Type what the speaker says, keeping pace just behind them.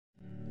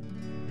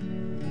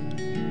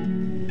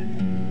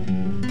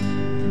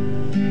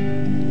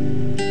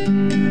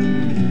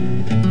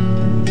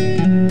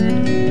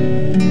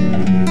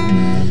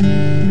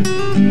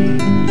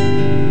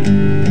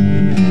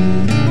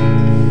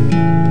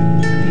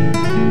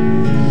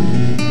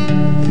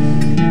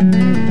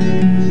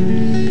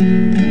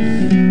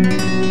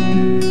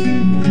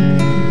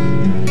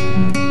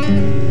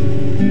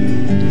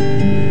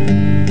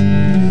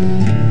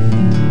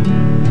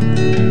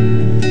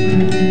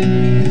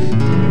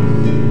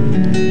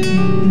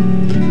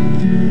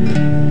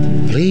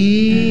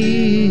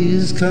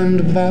come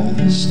to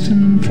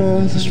Boston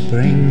for the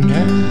springtime.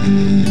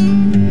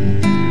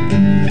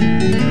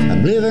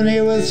 I'm living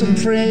here with some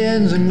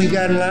friends and we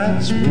got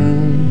lots of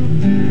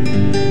room.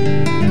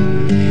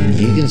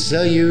 You can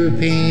sell your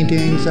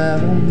paintings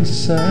out on the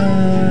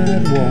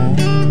sidewalk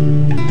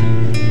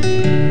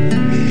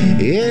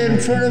in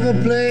front of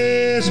a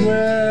place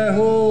where I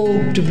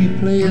hope to be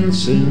playing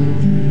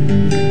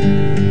soon.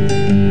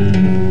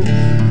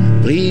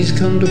 Please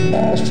come to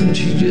Boston,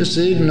 she just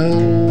said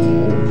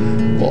no.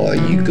 Boy,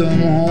 you come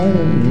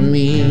home to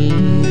me.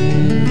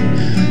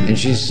 And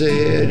she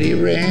said, hey,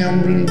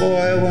 rambling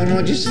boy, why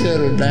don't you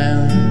settle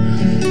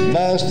down?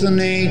 Boston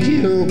ain't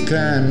your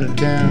kind of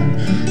town.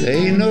 There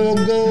ain't no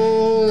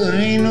gold,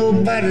 there ain't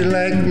nobody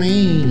like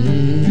me.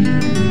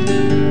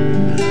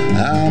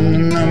 I'm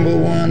the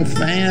 #1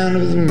 fan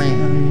of the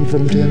man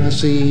from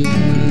Tennessee.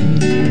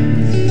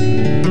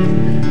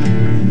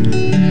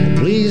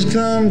 Please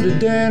come to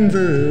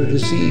Denver to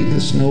see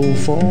the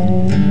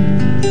snowfall.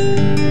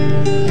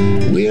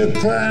 We'll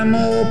climb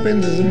up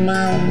into the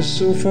mountains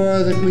so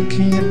far that we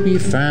can't be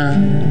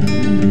found.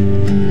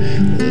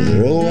 We'll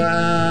throw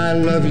I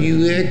love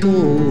you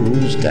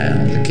echoes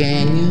down the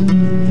canyon,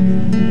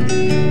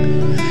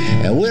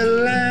 and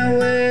we'll lie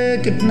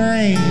awake at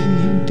night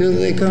till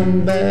they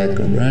come back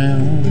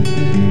around.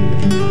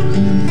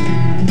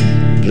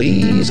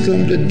 Please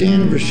come to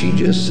Denver, she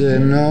just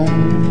said no.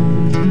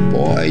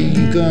 Boy,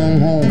 you come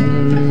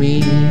home to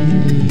me.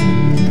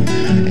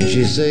 And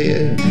she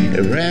said,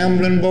 hey,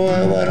 rambling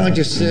boy, why don't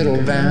you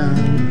settle down?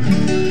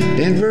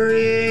 Denver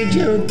ain't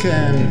your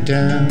kind of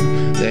town.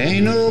 There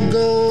ain't no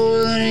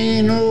gold, there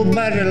ain't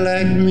nobody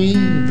like me.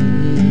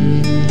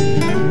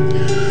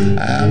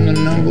 I'm the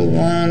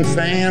 #1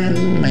 fan of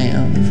the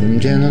man from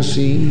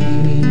Tennessee.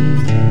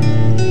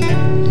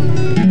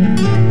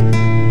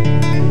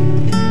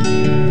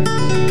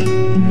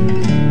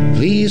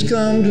 Please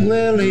come to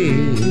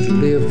LA to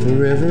live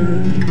forever.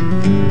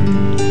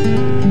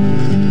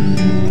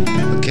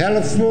 A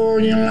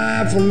California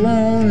life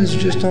alone is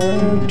just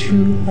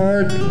too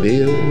hard to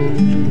build.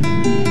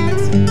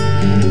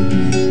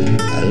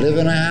 I live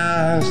in a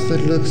house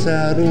that looks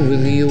out over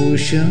the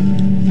ocean,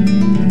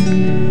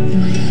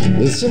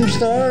 with some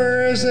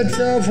stars that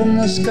fell from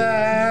the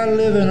sky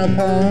living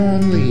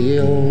upon the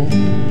hill.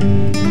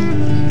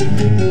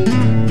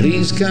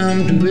 Please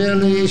come to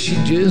LA, she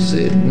just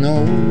said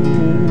no.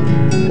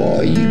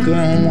 Boy, you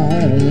come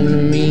home to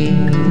me.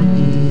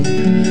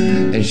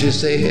 And she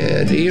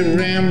said, hey,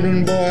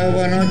 rambling boy,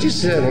 why don't you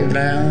settle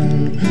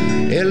down?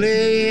 LA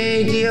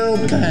ain't your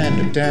kind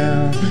of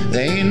town.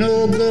 There ain't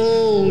no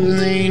gold and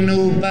there ain't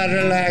nobody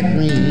like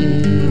me.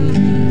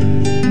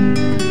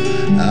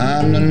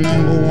 I'm the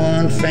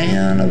 #1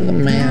 fan of the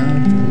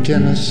man from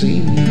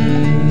Tennessee.